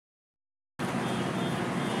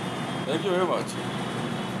Thank you very much.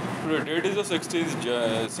 Today date is the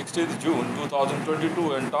 16th June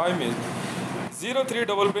 2022 and time is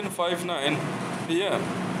 03:59 p.m.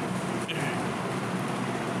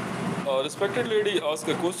 A respected lady asked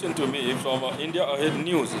a question to me from India Ahead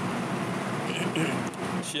News.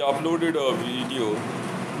 She uploaded a video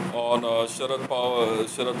on Sharad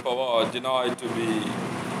Pawar denied to be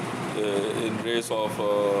in race of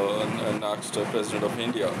next president of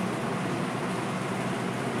India.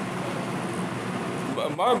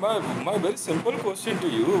 My very simple question to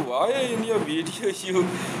you: why in your video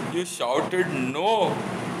you shouted no?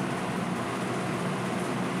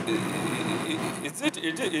 Is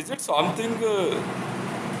it something?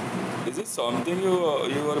 Is it something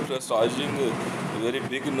you are presaging a very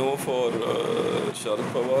big no for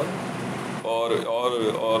Sharad Pawar, or or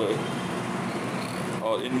or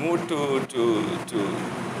or in mood to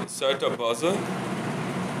set a buzzer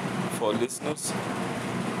for listeners?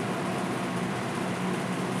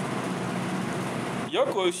 Your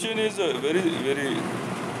question is a very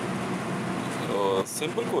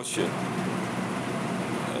simple question.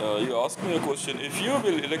 You ask me a question. If you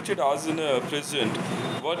will elected as a president,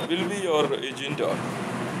 what will be your agenda?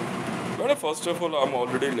 Well, first of all, I'm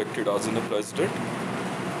already elected as a president.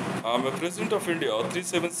 I'm a president of India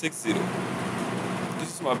 3760. This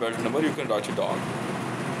is my belt number. You can write it down.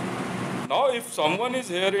 Now, if someone is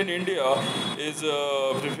here in India is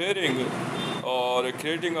preparing or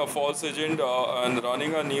creating a false agenda and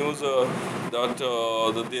running a news that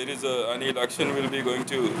there is an election will be going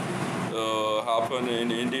to happen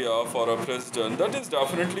in India for a president, that is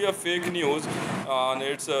definitely a fake news, and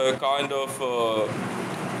it's a kind of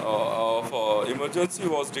emergency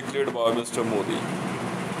was declared by Mr. Modi.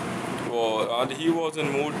 And he was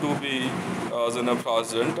in mood to be as a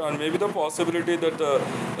president, and maybe the possibility that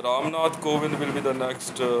Ramnath Kovind will be the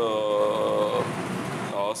next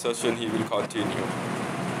session he will continue.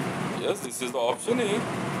 Yes, this is the option A.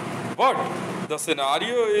 But the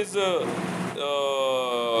scenario is the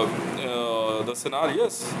scenario.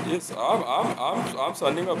 Yes. I'm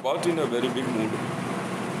sending a butt in a very big mood.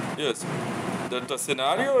 Yes. That the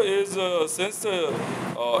scenario is since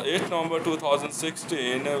 8th November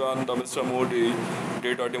 2016 when Mr. Modi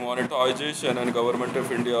did a demonetization and government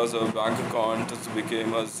of India's bank accounts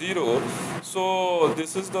became a zero. So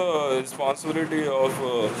this is the responsibility of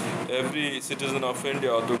every citizen of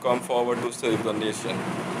India to come forward to save the nation.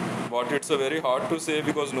 But it's very hard to say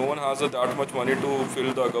because no one has that much money to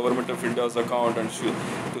fill the government of India's account and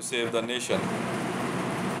to save the nation.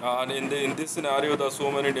 And in this scenario, the so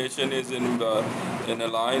many nation is in a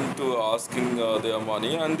line to asking their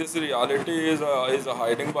money, and this reality is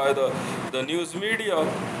hiding by the news media.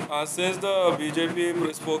 Since the BJP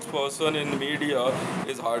spokesperson in media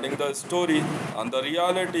is hiding the story and the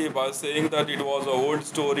reality by saying that it was an old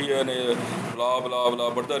story and blah blah blah,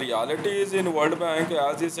 but the reality is in World Bank,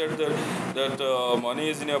 as he said that money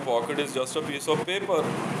is in your pocket is just a piece of paper.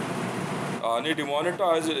 And he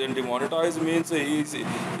demonetized means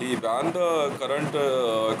he banned the current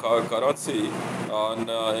currency, and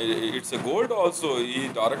it's a gold also. He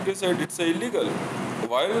directly said it's illegal.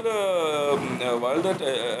 While that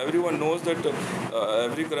everyone knows that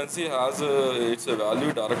every currency has its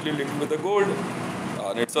value directly linked with the gold,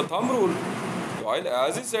 and it's a thumb rule. While,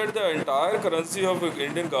 as he said, the entire currency of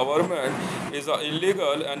Indian government is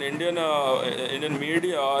illegal, and Indian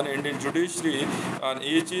media and Indian judiciary and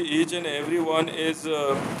each and everyone is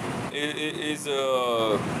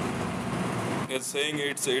saying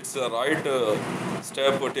it's a right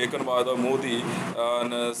step taken by the Modi,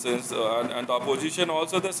 and and the opposition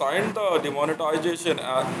also they signed the demonetization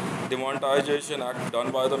act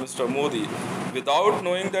done by the Mr. Modi without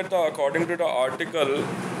knowing that according to the article.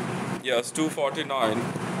 Yes, 249.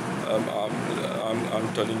 I'm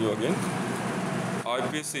telling you again.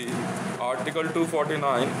 IPC Article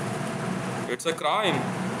 249. It's a crime.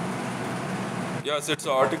 Yes, it's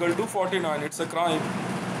Article 249. It's a crime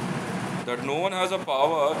that no one has a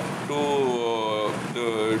power to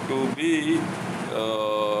be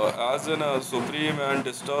as in a supreme and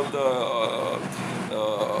disturb the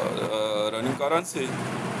running currency.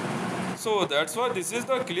 So that's why this is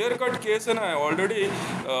the clear-cut case, and I already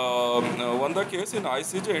won the case in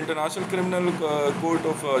ICJ, International Criminal Court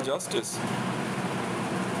of Justice.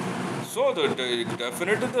 So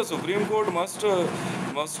definitely the Supreme Court must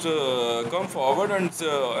come forward and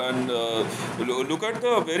look at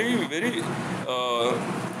the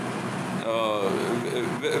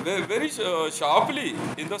very sharply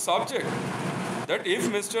in the subject that if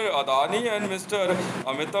Mr. Adani and Mr.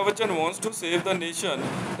 Amitabh Bachchan wants to save the nation,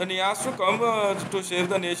 then he has to come to save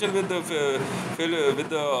the nation with the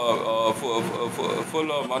full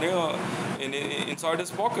money inside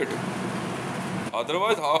his pocket.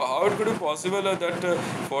 Otherwise, how it could be possible that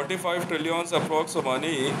 45 trillions approx of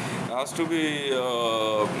money has to be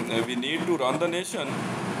we need to run the nation.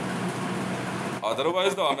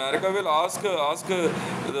 Otherwise, the America will ask the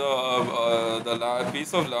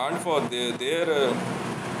piece of land for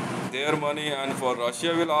their money, and for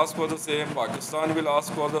Russia will ask for the same, Pakistan will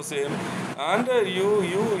ask for the same, and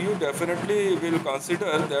you definitely will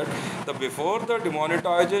consider that before the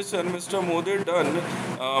demonetization, Mr. Modi done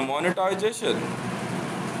monetization.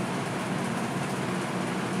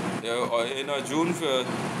 In June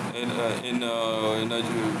in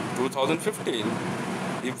 2015.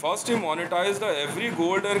 He monetized every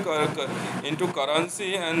gold and into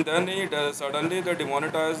currency, and then he suddenly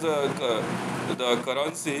demonetized the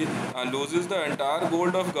currency and loses the entire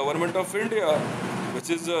gold of government of India,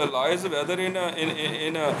 which is lies whether in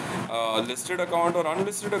a listed account or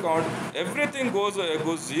unlisted account. Everything goes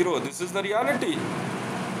zero. This is the reality.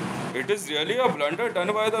 It is really a blunder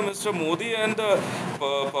done by the Mr. Modi, and the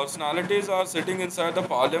personalities are sitting inside the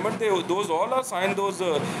parliament. Those all are signed those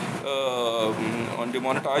on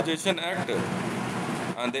demonetization act,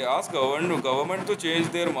 and they ask government to change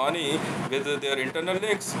their money with their internal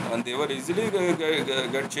links, and they were easily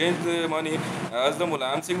get changed the money. As the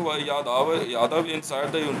Mulayam Singh Yadav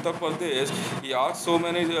inside the Uttar Pradesh, he asked so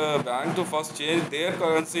many banks to first change their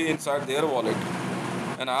currency inside their wallet.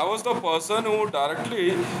 And I was the person who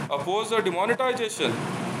directly opposed the demonetization.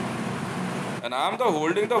 And I am the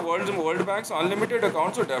holding the World Bank's unlimited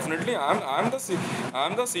account, so definitely I am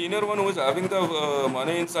the senior one who is having the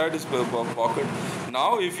money inside his pocket.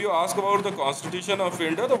 Now, if you ask about the Constitution of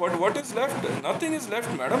India, what is left? Nothing is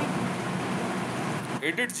left, madam.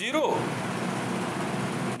 It did zero.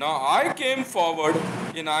 Now I came forward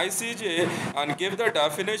in ICJ and gave the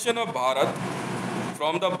definition of Bharat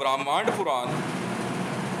from the Brahmand Puran.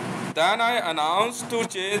 Then I announced to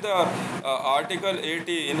change the Article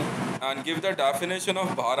 18 and give the definition of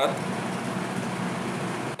Bharat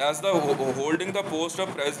as the holding the post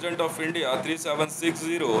of President of India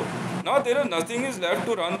 3760. Now there is nothing is left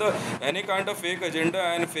to run any kind of fake agenda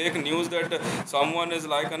and fake news that someone is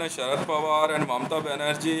like Sharad Pawar and Mamata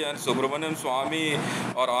Banerjee and Subramaniam Swamy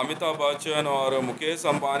or Amitabh Bachchan or Mukesh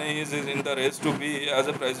Ambani is in the race to be as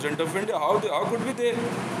a President of India. How could be they?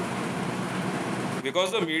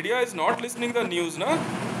 Because the media is not listening the news, na?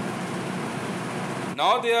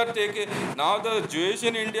 Now they are taking. Now the Jewish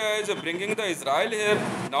in India is bringing the Israel here.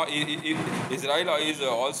 Now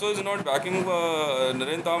Israel is not backing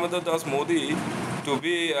Narendra Damodar Das Modi to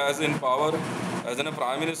be as in power as in a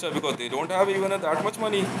prime minister, because they don't have even that much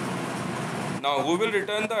money. Now who will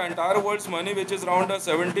return the entire world's money, which is around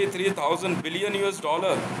 73,000 billion US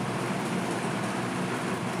dollar,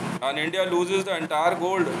 and India loses the entire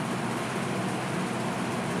gold.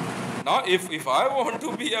 Now, if I want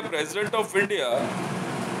to be a president of India,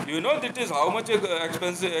 you know that is how much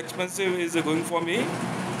expensive is going for me.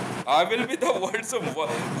 I will be the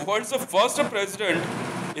world's first president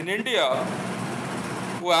in India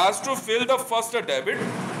who has to fill the first debit,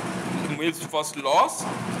 means first loss,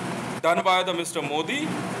 done by the Mr. Modi,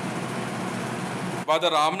 by the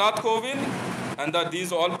Ramnath Kovind, and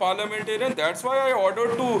these all parliamentarians. That's why I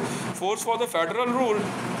ordered to force for the federal rule.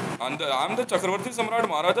 And I am the Chakravarti Samrat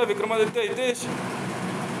Maharaja Vikramaditya Hitesh.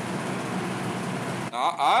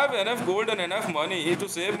 I have enough gold and enough money to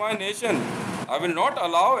save my nation. I will not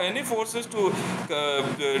allow any forces to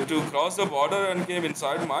cross the border and came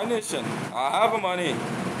inside my nation. I have money.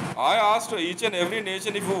 I asked each and every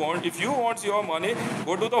nation, if you want your money,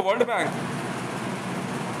 go to the World Bank.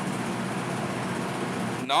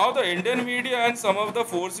 Now the Indian media and some of the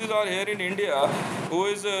forces are here in India who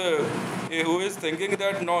is thinking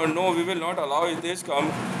that no, we will not allow Hitesh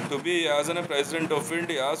come to be as a president of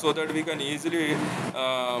India, so that we can easily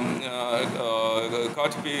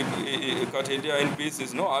cut India in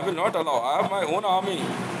pieces. No, I will not allow. I have my own army.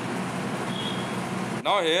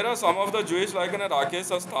 Now here are some of the Jewish like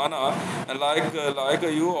Rakesh Asthana, and like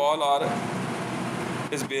you all are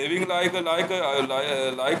is behaving like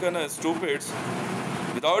stupids.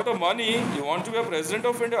 Without money, you want to be a president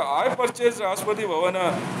of India. I purchased Rashtrapati Bhavan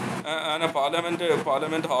and a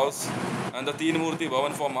parliament house and the Teen Murti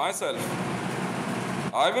Bhavan for myself.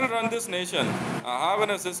 I will run this nation. I have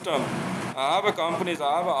a system. I have a companies.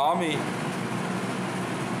 I have an army.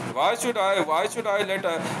 Why should I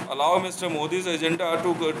allow Mr. Modi's agenda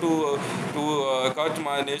to cut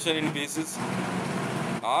my nation in pieces?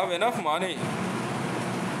 I have enough money.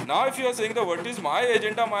 Now, if you are saying that what is my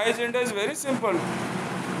agenda is very simple.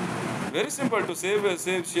 Very simple to save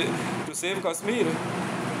Kashmir,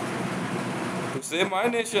 to save my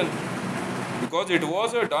nation, because it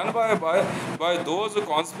was done by those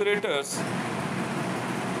conspirators.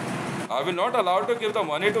 I will not allow to give the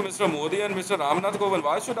money to Mr. Modi and Mr. Ramnath Kovind.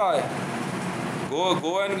 Why should I?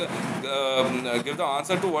 Go and give the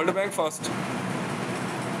answer to World Bank first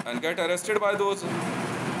and get arrested by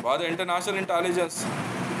the international intelligence.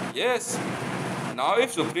 Yes. Now,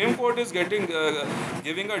 if Supreme Court is giving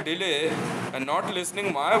a delay and not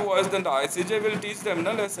listening my voice, then the ICJ will teach them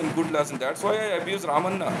a lesson, good lesson. That's why I abuse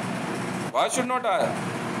Ramanna. Why should not I?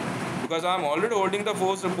 Because I am already holding the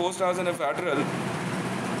post as a federal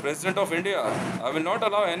President of India. I will not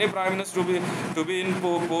allow any Prime Minister to be in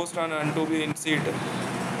post and to be in seat.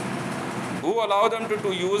 Who allow them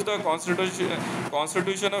to use the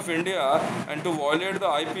Constitution of India and to violate the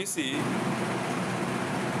IPC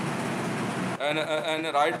and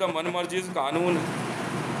write the Manmarji's Qanoon?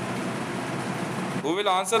 Who will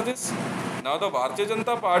answer this? Now the Bharatiya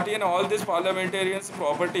Janata Party and all these parliamentarians'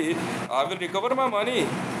 property, I will recover my money.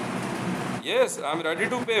 Yes, I am ready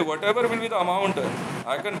to pay whatever will be the amount.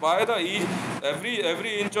 I can buy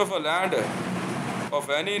every inch of a land of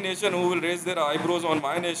any nation who will raise their eyebrows on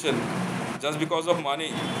my nation just because of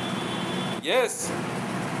money. Yes.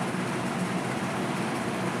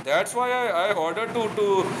 That's why I ordered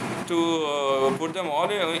to put them all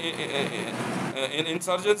in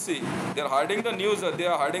insurgency. They are hiding the news. They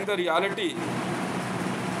are hiding the reality.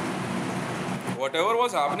 Whatever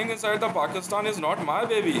was happening inside the Pakistan is not my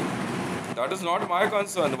baby. That is not my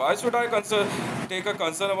concern. Why should I take a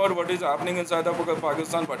concern about what is happening inside the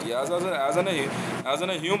Pakistan? But yes, as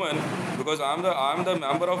a human, because I'm the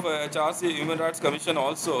member of HRC Human Rights Commission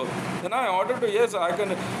also. Then I ordered to, yes, I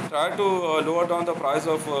can try to lower down the price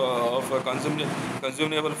of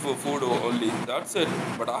consumable food only. That's it.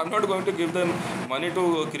 But I'm not going to give them money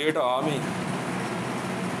to create an army.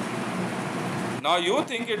 Now you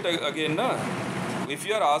think it again, na? If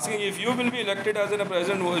you are asking if you will be elected as a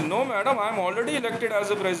president, no, madam, I am already elected as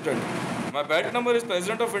a president. My badge number is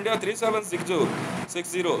President of India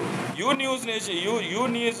 3760. You news nation, you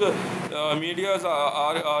news medias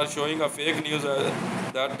are showing a fake news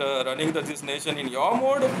that running this nation in your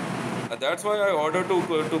mode. That's why I ordered to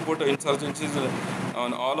put insurgencies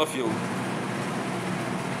on all of you.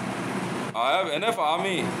 I have enough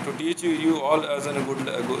army to teach you all as a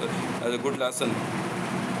good lesson.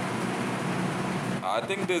 I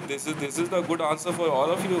think this is the good answer for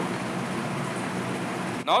all of you.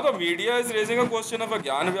 Now the media is raising a question of a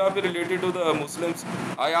Gyan Vyapi related to the Muslims.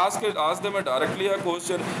 I asked them directly a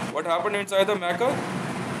question. What happened inside the Mecca?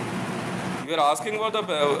 You are asking about the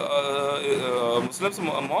Muslims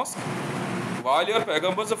mosque? While your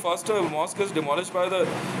Paigambar's first mosque is demolished by the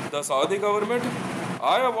Saudi government,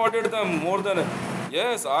 I awarded them more than,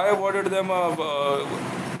 yes, I awarded them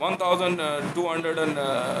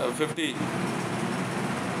 1,250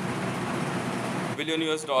 billion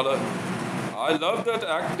US dollar. I love that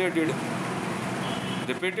act they did.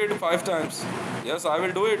 Repeated 5 times. Yes, I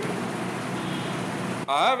will do it.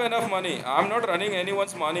 I have enough money. I am not running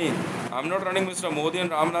anyone's money. I am not running Mr. Modi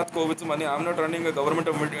and Ramnath Kovind's money. I am not running the government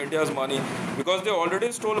of India's money, because they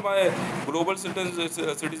already stole my global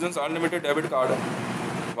citizens unlimited debit card.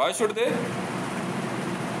 Why should they?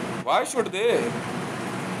 Why should they?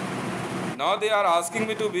 Now they are asking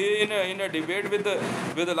me to be in a debate with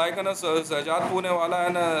like Sajad Poonewala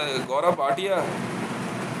and Gaurav Bhatia.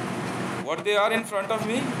 What they are in front of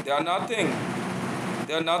me? They are nothing.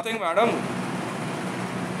 They are nothing, madam.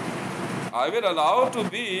 I will allow to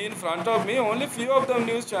be in front of me only few of them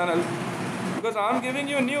news channel, because I am giving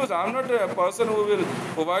you news. I am not a person who will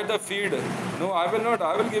provide the feed. No, I will not.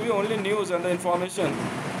 I will give you only news and the information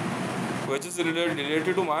which is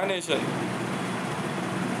related to my nation.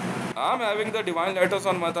 I am having the divine letters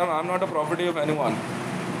on my thumb. I am not a property of anyone.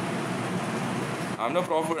 I am not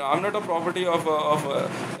a property of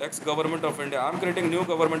ex-government of India. I am creating new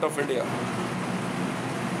government of India.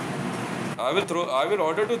 I will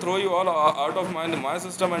order to throw you all out of my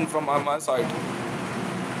system and from my side.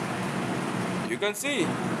 You can see.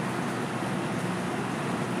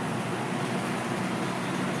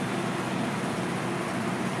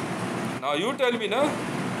 Now you tell me, na,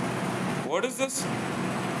 what is this?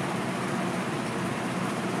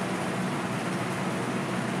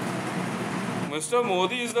 Mr.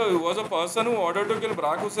 Modi was a person who ordered to kill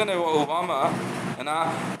Barack Hussein Obama,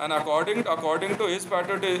 and according to his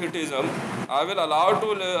patriotism, I will allow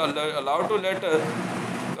to let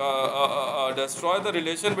destroy the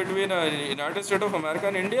relation between United States of America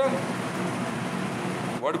and India.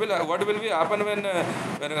 What will be happen when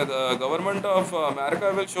the government of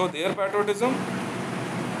America will show their patriotism?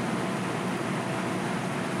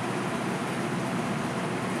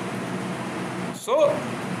 So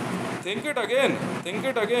think it again. Think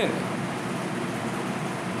it again.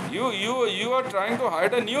 You are trying to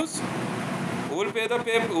hide a news. Who will pay the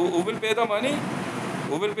who will pay the money?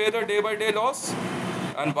 Who will pay the day by day loss?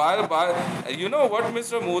 And by you know what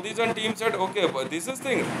Mr. Modi's and team said, okay, but this is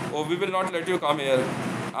thing. Oh, we will not let you come here.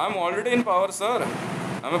 I'm already in power, sir.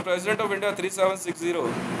 I'm a president of India 3760.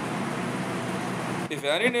 If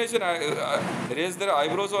any nation raise their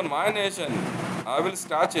eyebrows on my nation, I will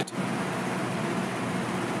scratch it.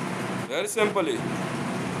 Very simply.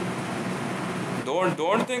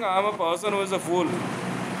 Don't think I am a person who is a fool.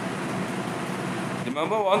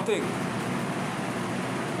 Remember one thing.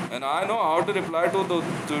 And I know how to reply to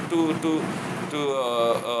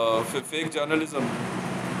fake journalism.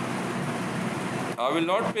 I will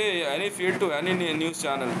not pay any feed to any news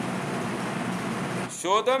channel.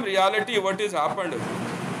 Show them reality, what is happened.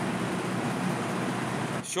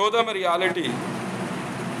 Show them a reality.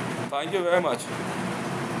 Thank you very much.